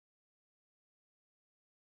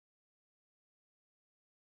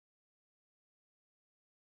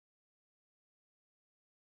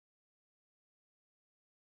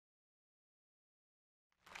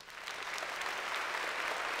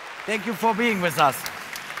Thank you for being with us.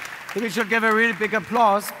 We should give a really big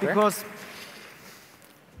applause because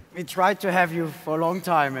we tried to have you for a long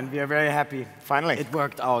time, and we are very happy. Finally. It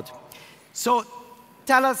worked out. So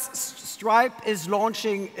tell us, Stripe is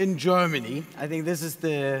launching in Germany. I think this is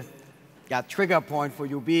the trigger point for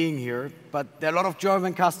you being here. But there are a lot of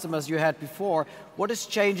German customers you had before. What is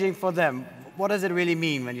changing for them? What does it really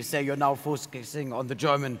mean when you say you're now focusing on the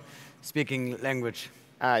German-speaking language?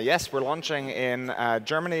 Yes, we're launching in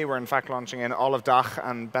Germany. We're in fact launching in all of DACH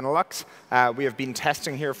and Benelux. We have been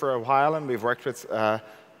testing here for a while, and we've worked with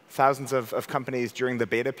thousands of companies during the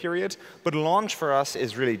beta period. But launch for us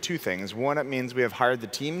is really two things. One, it means we have hired the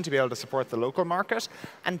team to be able to support the local market.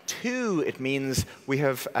 And two, it means we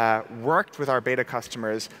have worked with our beta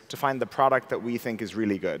customers to find the product that we think is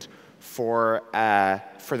really good. For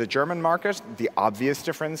the German market, the obvious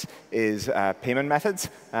difference is payment methods.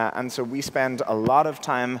 And so we spend a lot of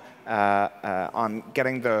time on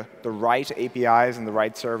getting the right APIs and the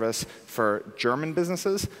right service for German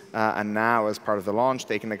businesses. And now, as part of the launch,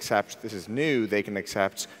 they can accept, this is new, they can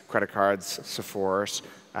accept credit cards, support,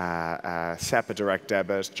 SEPA direct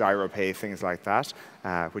debit, GiroPay, things like that,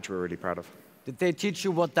 which we're really proud of. Did they teach you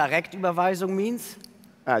what Direktüberweisung means?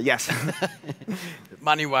 Yes.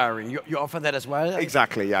 Money wiring. You offer that as well?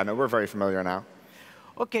 Exactly, yeah. No, we're very familiar now.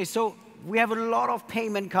 OK, so we have a lot of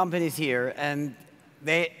payment companies here, and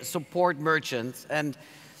they support merchants. And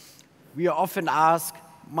we are often asked,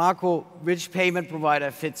 Marco, which payment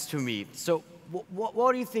provider fits to me? So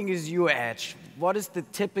what do you think is your edge? What is the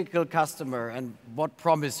typical customer, and what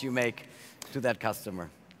promise you make to that customer?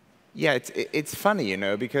 Yeah, it's funny, you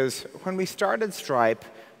know, because when we started Stripe,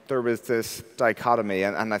 there was this dichotomy,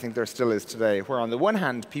 and I think there still is today, where on the one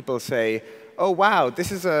hand, people say, oh, wow,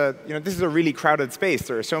 this is a really crowded space.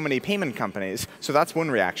 There are so many payment companies. So that's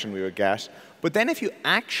one reaction we would get. But then if you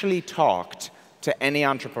actually talked to any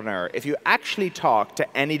entrepreneur, if you actually talked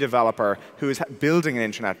to any developer who is building an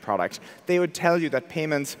internet product, they would tell you that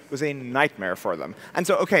payments was a nightmare for them. And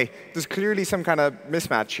so, OK, there's clearly some kind of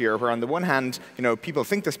mismatch here, where on the one hand, people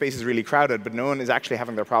think the space is really crowded, but no one is actually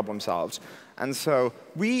having their problem solved. And so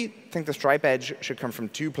we think the Stripe edge should come from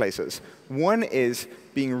two places. One is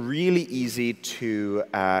being really easy to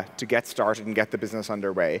get started and get the business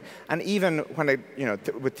underway. And even when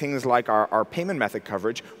with things like our payment method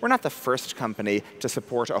coverage, we're not the first company to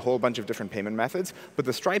support a whole bunch of different payment methods. But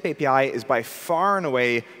the Stripe API is by far and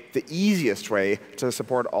away the easiest way to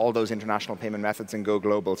support all those international payment methods and go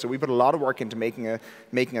global. So we put a lot of work into making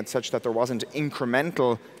it such that there wasn't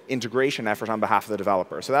incremental integration effort on behalf of the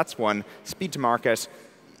developer. So that's one, speed to market,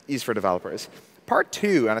 ease for developers. Part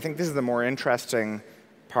two, and I think this is the more interesting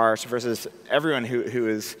part versus everyone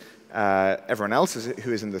everyone else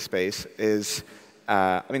who is in the space, is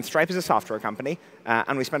Stripe is a software company,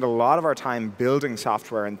 and we spend a lot of our time building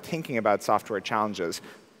software and thinking about software challenges,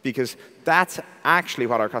 because that's actually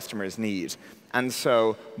what our customers need. And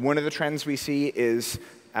so one of the trends we see is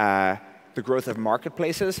the growth of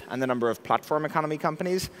marketplaces and the number of platform economy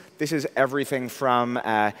companies. This is everything from,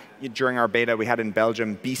 during our beta, we had in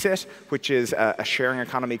Belgium Bsit, which is a sharing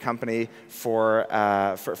economy company for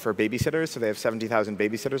babysitters. So they have 70,000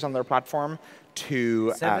 babysitters on their platform,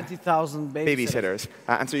 to 70,000 babysitters.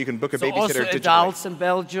 And so you can book a babysitter also digitally. Adults in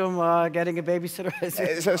Belgium getting a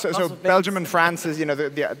babysitter? So Belgium and France is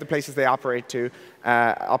the places they operate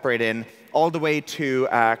in. All the way to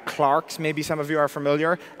Clark's, maybe some of you are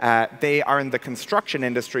familiar. They are in the construction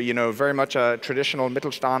industry, very much a traditional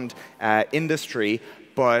Mittelstand industry.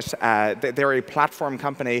 But they're a platform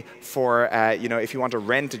company for, if you want to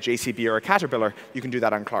rent a JCB or a Caterpillar, you can do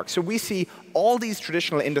that on Clark. So we see all these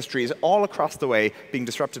traditional industries all across the way being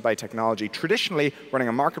disrupted by technology. Traditionally, running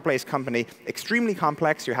a marketplace company, extremely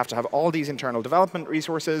complex. You have to have all these internal development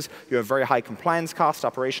resources. You have very high compliance costs,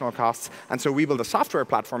 operational costs. And so we build a software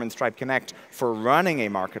platform in Stripe Connect for running a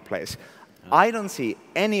marketplace. I don't see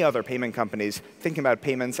any other payment companies thinking about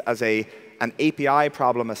payments as an API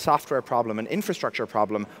problem, a software problem, an infrastructure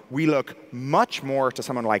problem. We look much more to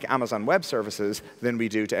someone like Amazon Web Services than we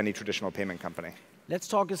do to any traditional payment company. Let's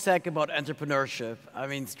talk a sec about entrepreneurship. I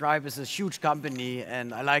mean, Stripe is a huge company,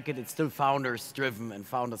 and I like it. It's still founders-driven and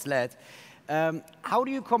founders-led. How do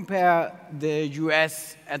you compare the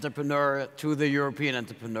US entrepreneur to the European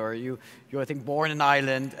entrepreneur? You're, I think, born in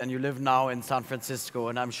Ireland, and you live now in San Francisco,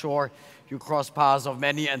 and I'm sure you cross paths of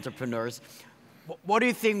many entrepreneurs. What do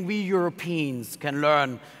you think we Europeans can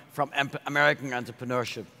learn from American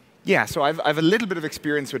entrepreneurship? Yeah, so I've a little bit of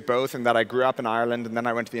experience with both, in that I grew up in Ireland, and then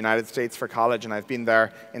I went to the United States for college, and I've been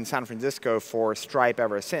there in San Francisco for Stripe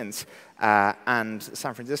ever since. and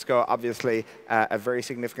San Francisco, obviously, a very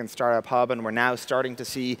significant startup hub, and we're now starting to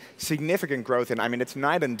see significant growth in, I mean, it's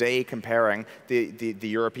night and day comparing the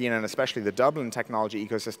European and especially the Dublin technology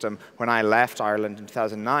ecosystem when I left Ireland in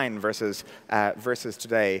 2009 versus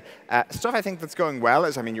today. Stuff I think that's going well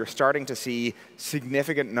is, I mean, you're starting to see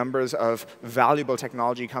significant numbers of valuable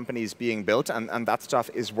technology companies being built, and that stuff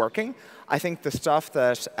is working. I think the stuff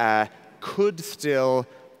that could still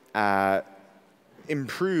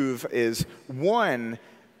improve is, one,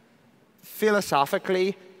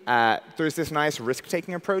 philosophically, there's this nice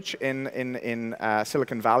risk-taking approach in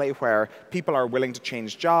Silicon Valley where people are willing to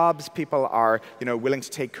change jobs, people are willing to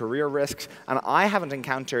take career risks, and I haven't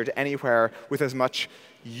encountered anywhere with as much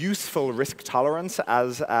useful risk tolerance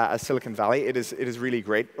as Silicon Valley. It is really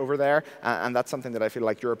great over there, and that's something that I feel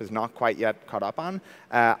like Europe is not quite yet caught up on.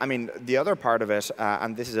 I mean, the other part of it,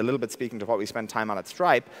 and this is a little bit speaking to what we spend time on at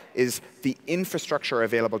Stripe, is the infrastructure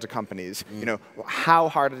available to companies. How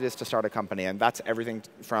hard it is to start a company, and that's everything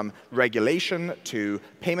from regulation to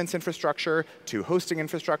payments infrastructure to hosting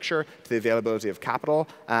infrastructure to the availability of capital.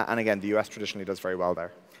 And again, the US traditionally does very well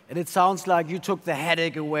there. And it sounds like you took the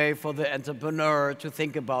headache away for the entrepreneur to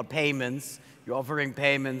think about payments. You're offering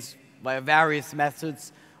payments via various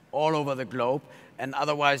methods all over the globe. And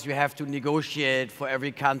otherwise, you have to negotiate for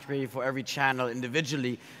every country, for every channel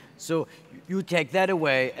individually. So you take that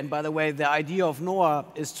away. And by the way, the idea of NOAH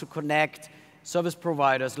is to connect service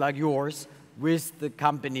providers like yours with the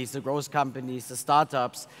companies, the growth companies, the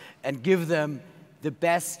startups, and give them the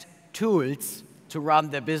best tools to run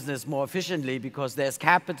their business more efficiently, because there's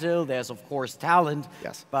capital, there's of course talent,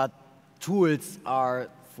 yes, but tools are,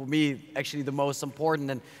 for me, actually the most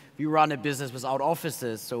important. And we run a business without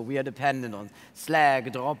offices, so we are dependent on Slack,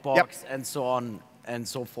 Dropbox, yep, and so on and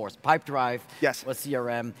so forth. Pipedrive, yes, or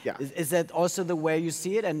CRM. Yeah. Is that also the way you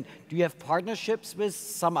see it? And do you have partnerships with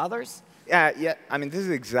some others? Yeah. I mean, this is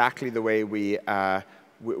exactly the way we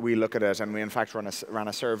look at it, and we in fact ran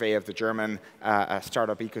a survey of the German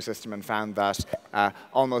startup ecosystem and found that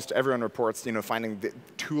almost everyone reports finding the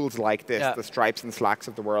tools like this, the Stripes and Slacks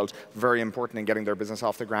of the world, very important in getting their business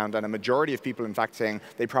off the ground, and a majority of people in fact saying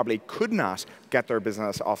they probably could not get their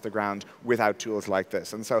business off the ground without tools like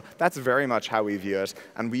this. And so that's very much how we view it,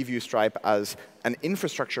 and we view Stripe as an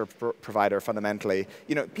infrastructure provider fundamentally.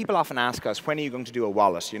 People often ask us, when are you going to do a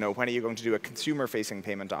wallet? When are you going to do a consumer-facing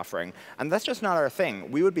payment offering? And that's just not our thing.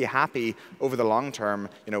 We would be happy over the long term,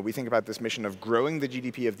 we think about this mission of growing the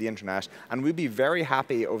GDP of the internet, and we'd be very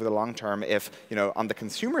happy over the long term if, on the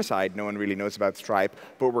consumer side, no one really knows about Stripe,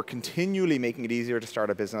 but we're continually making it easier to start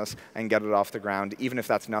a business and get it off the ground, even if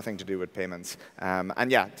that's nothing to do with payments.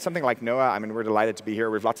 And yeah, something like NOAH, I mean, we're delighted to be here.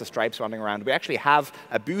 We have lots of Stripes wandering around. We actually have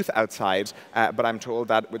a booth outside, but I'm told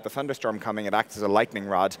that with the thunderstorm coming, it acts as a lightning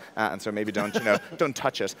rod, and so maybe don't, don't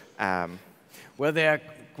touch it. Well, there are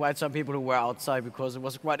quite some people who were outside because it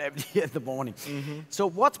was quite empty in the morning. Mm-hmm. So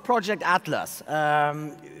what's Project Atlas?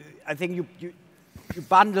 I think you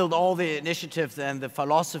bundled all the initiatives and the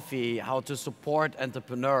philosophy how to support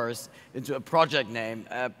entrepreneurs into a project name,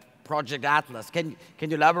 Project Atlas. Can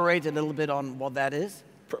you elaborate a little bit on what that is?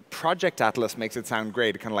 Project Atlas makes it sound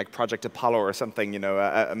great, kind of like Project Apollo or something,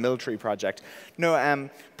 a military project. No,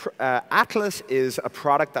 Atlas is a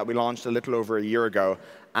product that we launched a little over a year ago.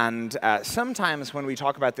 And sometimes when we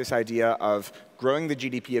talk about this idea of growing the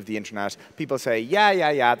GDP of the internet, people say,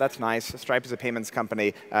 yeah, that's nice. Stripe is a payments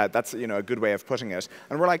company. That's a good way of putting it.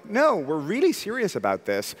 And we're like, no, we're really serious about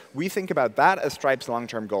this. We think about that as Stripe's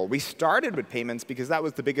long-term goal. We started with payments because that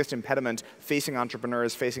was the biggest impediment facing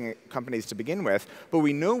entrepreneurs, facing companies to begin with. But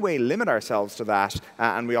we no way limit ourselves to that.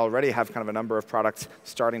 And we already have kind of a number of products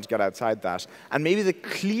starting to get outside that. And maybe the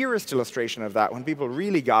clearest illustration of that, when people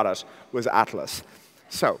really got it, was Atlas.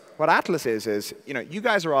 So what Atlas is, you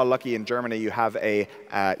guys are all lucky in Germany. You have a,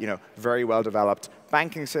 very well-developed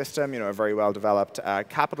banking system, a very well-developed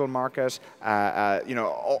capital market. A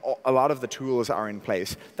lot of the tools are in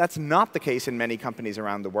place. That's not the case in many companies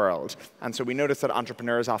around the world. And so we notice that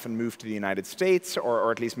entrepreneurs often move to the United States,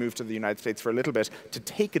 or at least move to the United States for a little bit, to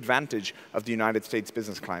take advantage of the United States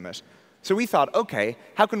business climate. So we thought, OK,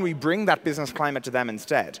 how can we bring that business climate to them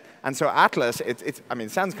instead? And so Atlas, it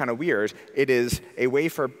sounds kind of weird. It is a way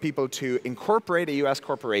for people to incorporate a US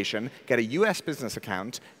corporation, get a US business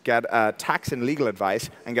account, get tax and legal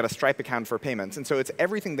advice, and get a Stripe account for payments. And so it's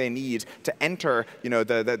everything they need to enter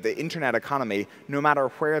the internet economy, no matter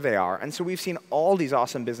where they are. And so we've seen all these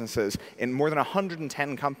awesome businesses in more than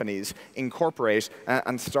 110 companies incorporate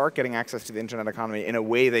and start getting access to the internet economy in a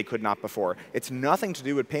way they could not before. It's nothing to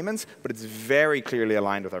do with payments, but it's very clearly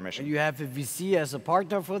aligned with our mission. And you have a VC as a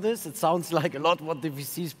partner for this? It sounds like a lot what the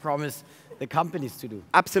VCs promise the companies to do?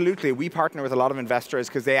 Absolutely. We partner with a lot of investors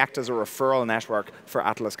because they act as a referral network for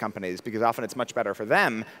Atlas companies, because often it's much better for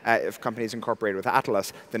them if companies incorporate with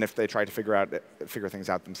Atlas than if they try to figure things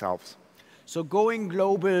out themselves. So going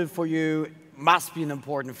global for you must be an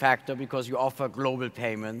important factor because you offer global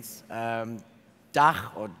payments. DACH,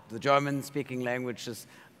 or the German-speaking languages,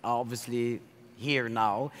 are obviously here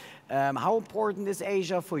now. How important is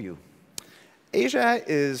Asia for you? Asia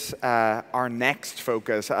is our next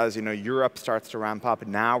focus as Europe starts to ramp up.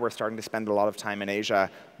 Now we're starting to spend a lot of time in Asia.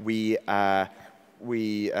 We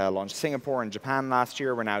launched Singapore and Japan last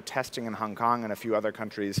year. We're now testing in Hong Kong and a few other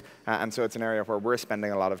countries. And so it's an area where we're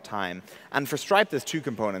spending a lot of time. And for Stripe, there's two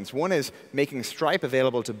components. One is making Stripe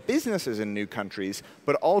available to businesses in new countries,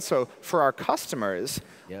 but also for our customers.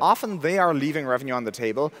 Yep. Often they are leaving revenue on the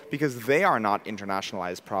table because they are not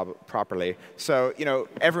internationalized properly. So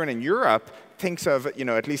everyone in Europe thinks of,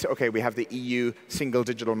 at least, OK, we have the EU single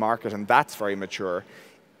digital market, and that's very mature.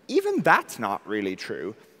 Even that's not really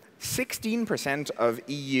true. 16% of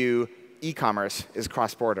EU e-commerce is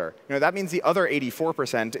cross-border. That means the other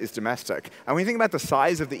 84% is domestic. And when you think about the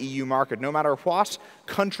size of the EU market, no matter what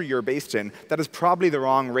country you're based in, that is probably the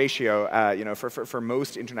wrong ratio for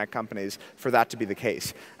most internet companies for that to be the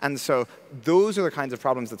case. And so those are the kinds of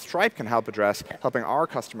problems that Stripe can help address, helping our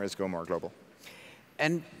customers go more global.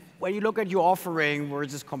 And when you look at your offering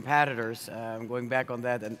versus competitors, going back on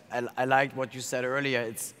that, and I liked what you said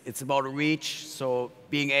earlier, it's about reach, so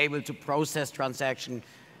being able to process transaction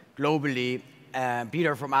globally.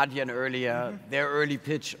 Peter from Adyen earlier, their early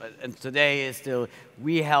pitch, and today is still,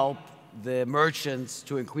 we help the merchants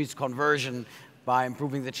to increase conversion by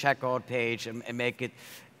improving the checkout page and make it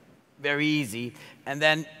very easy. And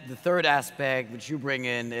then the third aspect, which you bring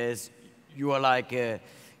in, is you are like a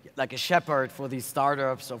shepherd for these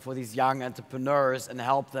startups or for these young entrepreneurs and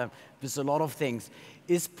help them with a lot of things.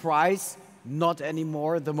 Is price not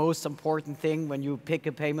anymore the most important thing when you pick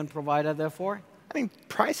a payment provider, therefore? I mean,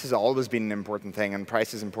 price has always been an important thing, and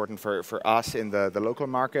price is important for us in the local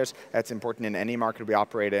market. It's important in any market we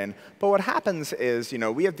operate in. But what happens is,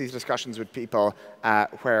 we have these discussions with people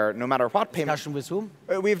where no matter what payment... Discussion with whom?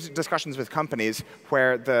 We have discussions with companies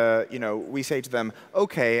where we say to them,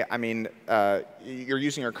 OK, I mean, you're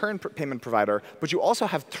using your current payment provider, but you also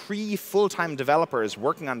have 3 full-time developers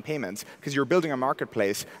working on payments because you're building a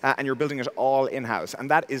marketplace and you're building it all in-house.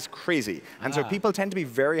 And that is crazy. And so people tend to be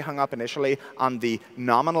very hung up initially on the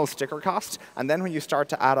nominal sticker cost, and then when you start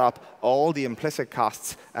to add up all the implicit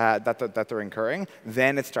costs that they're incurring,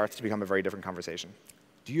 then it starts to become a very different conversation.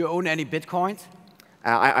 Do you own any Bitcoins?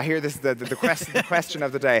 I hear this is the question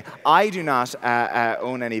of the day. I do not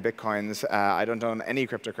own any Bitcoins. I don't own any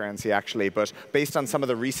cryptocurrency, actually. But based on some of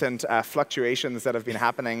the recent fluctuations that have been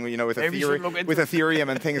happening, with Ethereum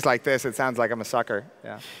and things like this, it sounds like I'm a sucker.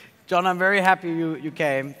 Yeah. John, I'm very happy you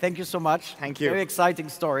came. Thank you so much. Thank you. Very exciting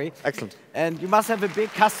story. Excellent. And you must have a big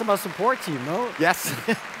customer support team, no? Yes.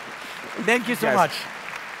 Thank you so much.